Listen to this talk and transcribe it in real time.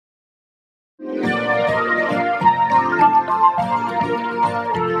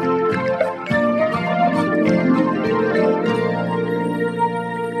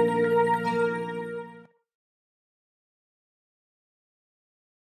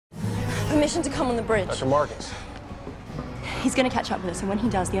Permission to come on the bridge. Dr. Marcus. He's gonna catch up with us, and when he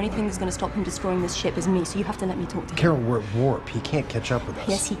does, the only thing that's gonna stop him destroying this ship is me, so you have to let me talk to him. Carol, we're at warp. He can't catch up with us.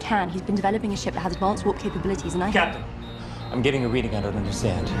 Yes, he can. He's been developing a ship that has advanced warp capabilities, and Captain, I'm getting a reading I don't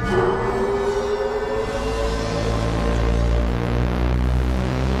understand.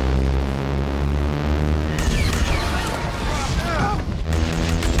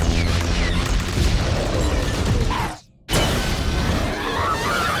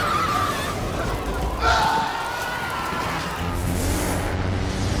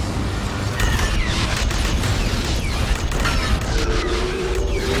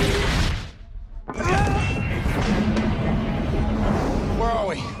 Where are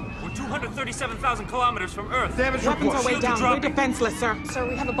we? We're 237,000 kilometers from Earth. Damage Weapons report. are way Shields are down. We're dropping. defenseless, sir. Sir,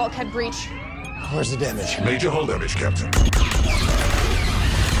 we have a bulkhead breach. Where's the damage? Major hull damage, Captain.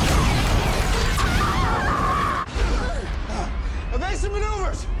 Evasive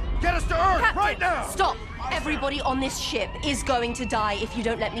maneuvers! Get us to Earth, Captain, right now! Stop! Everybody on this ship is going to die if you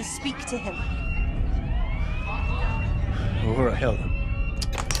don't let me speak to him. Who the hell?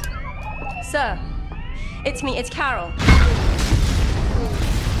 Sir, it's me, it's Carol.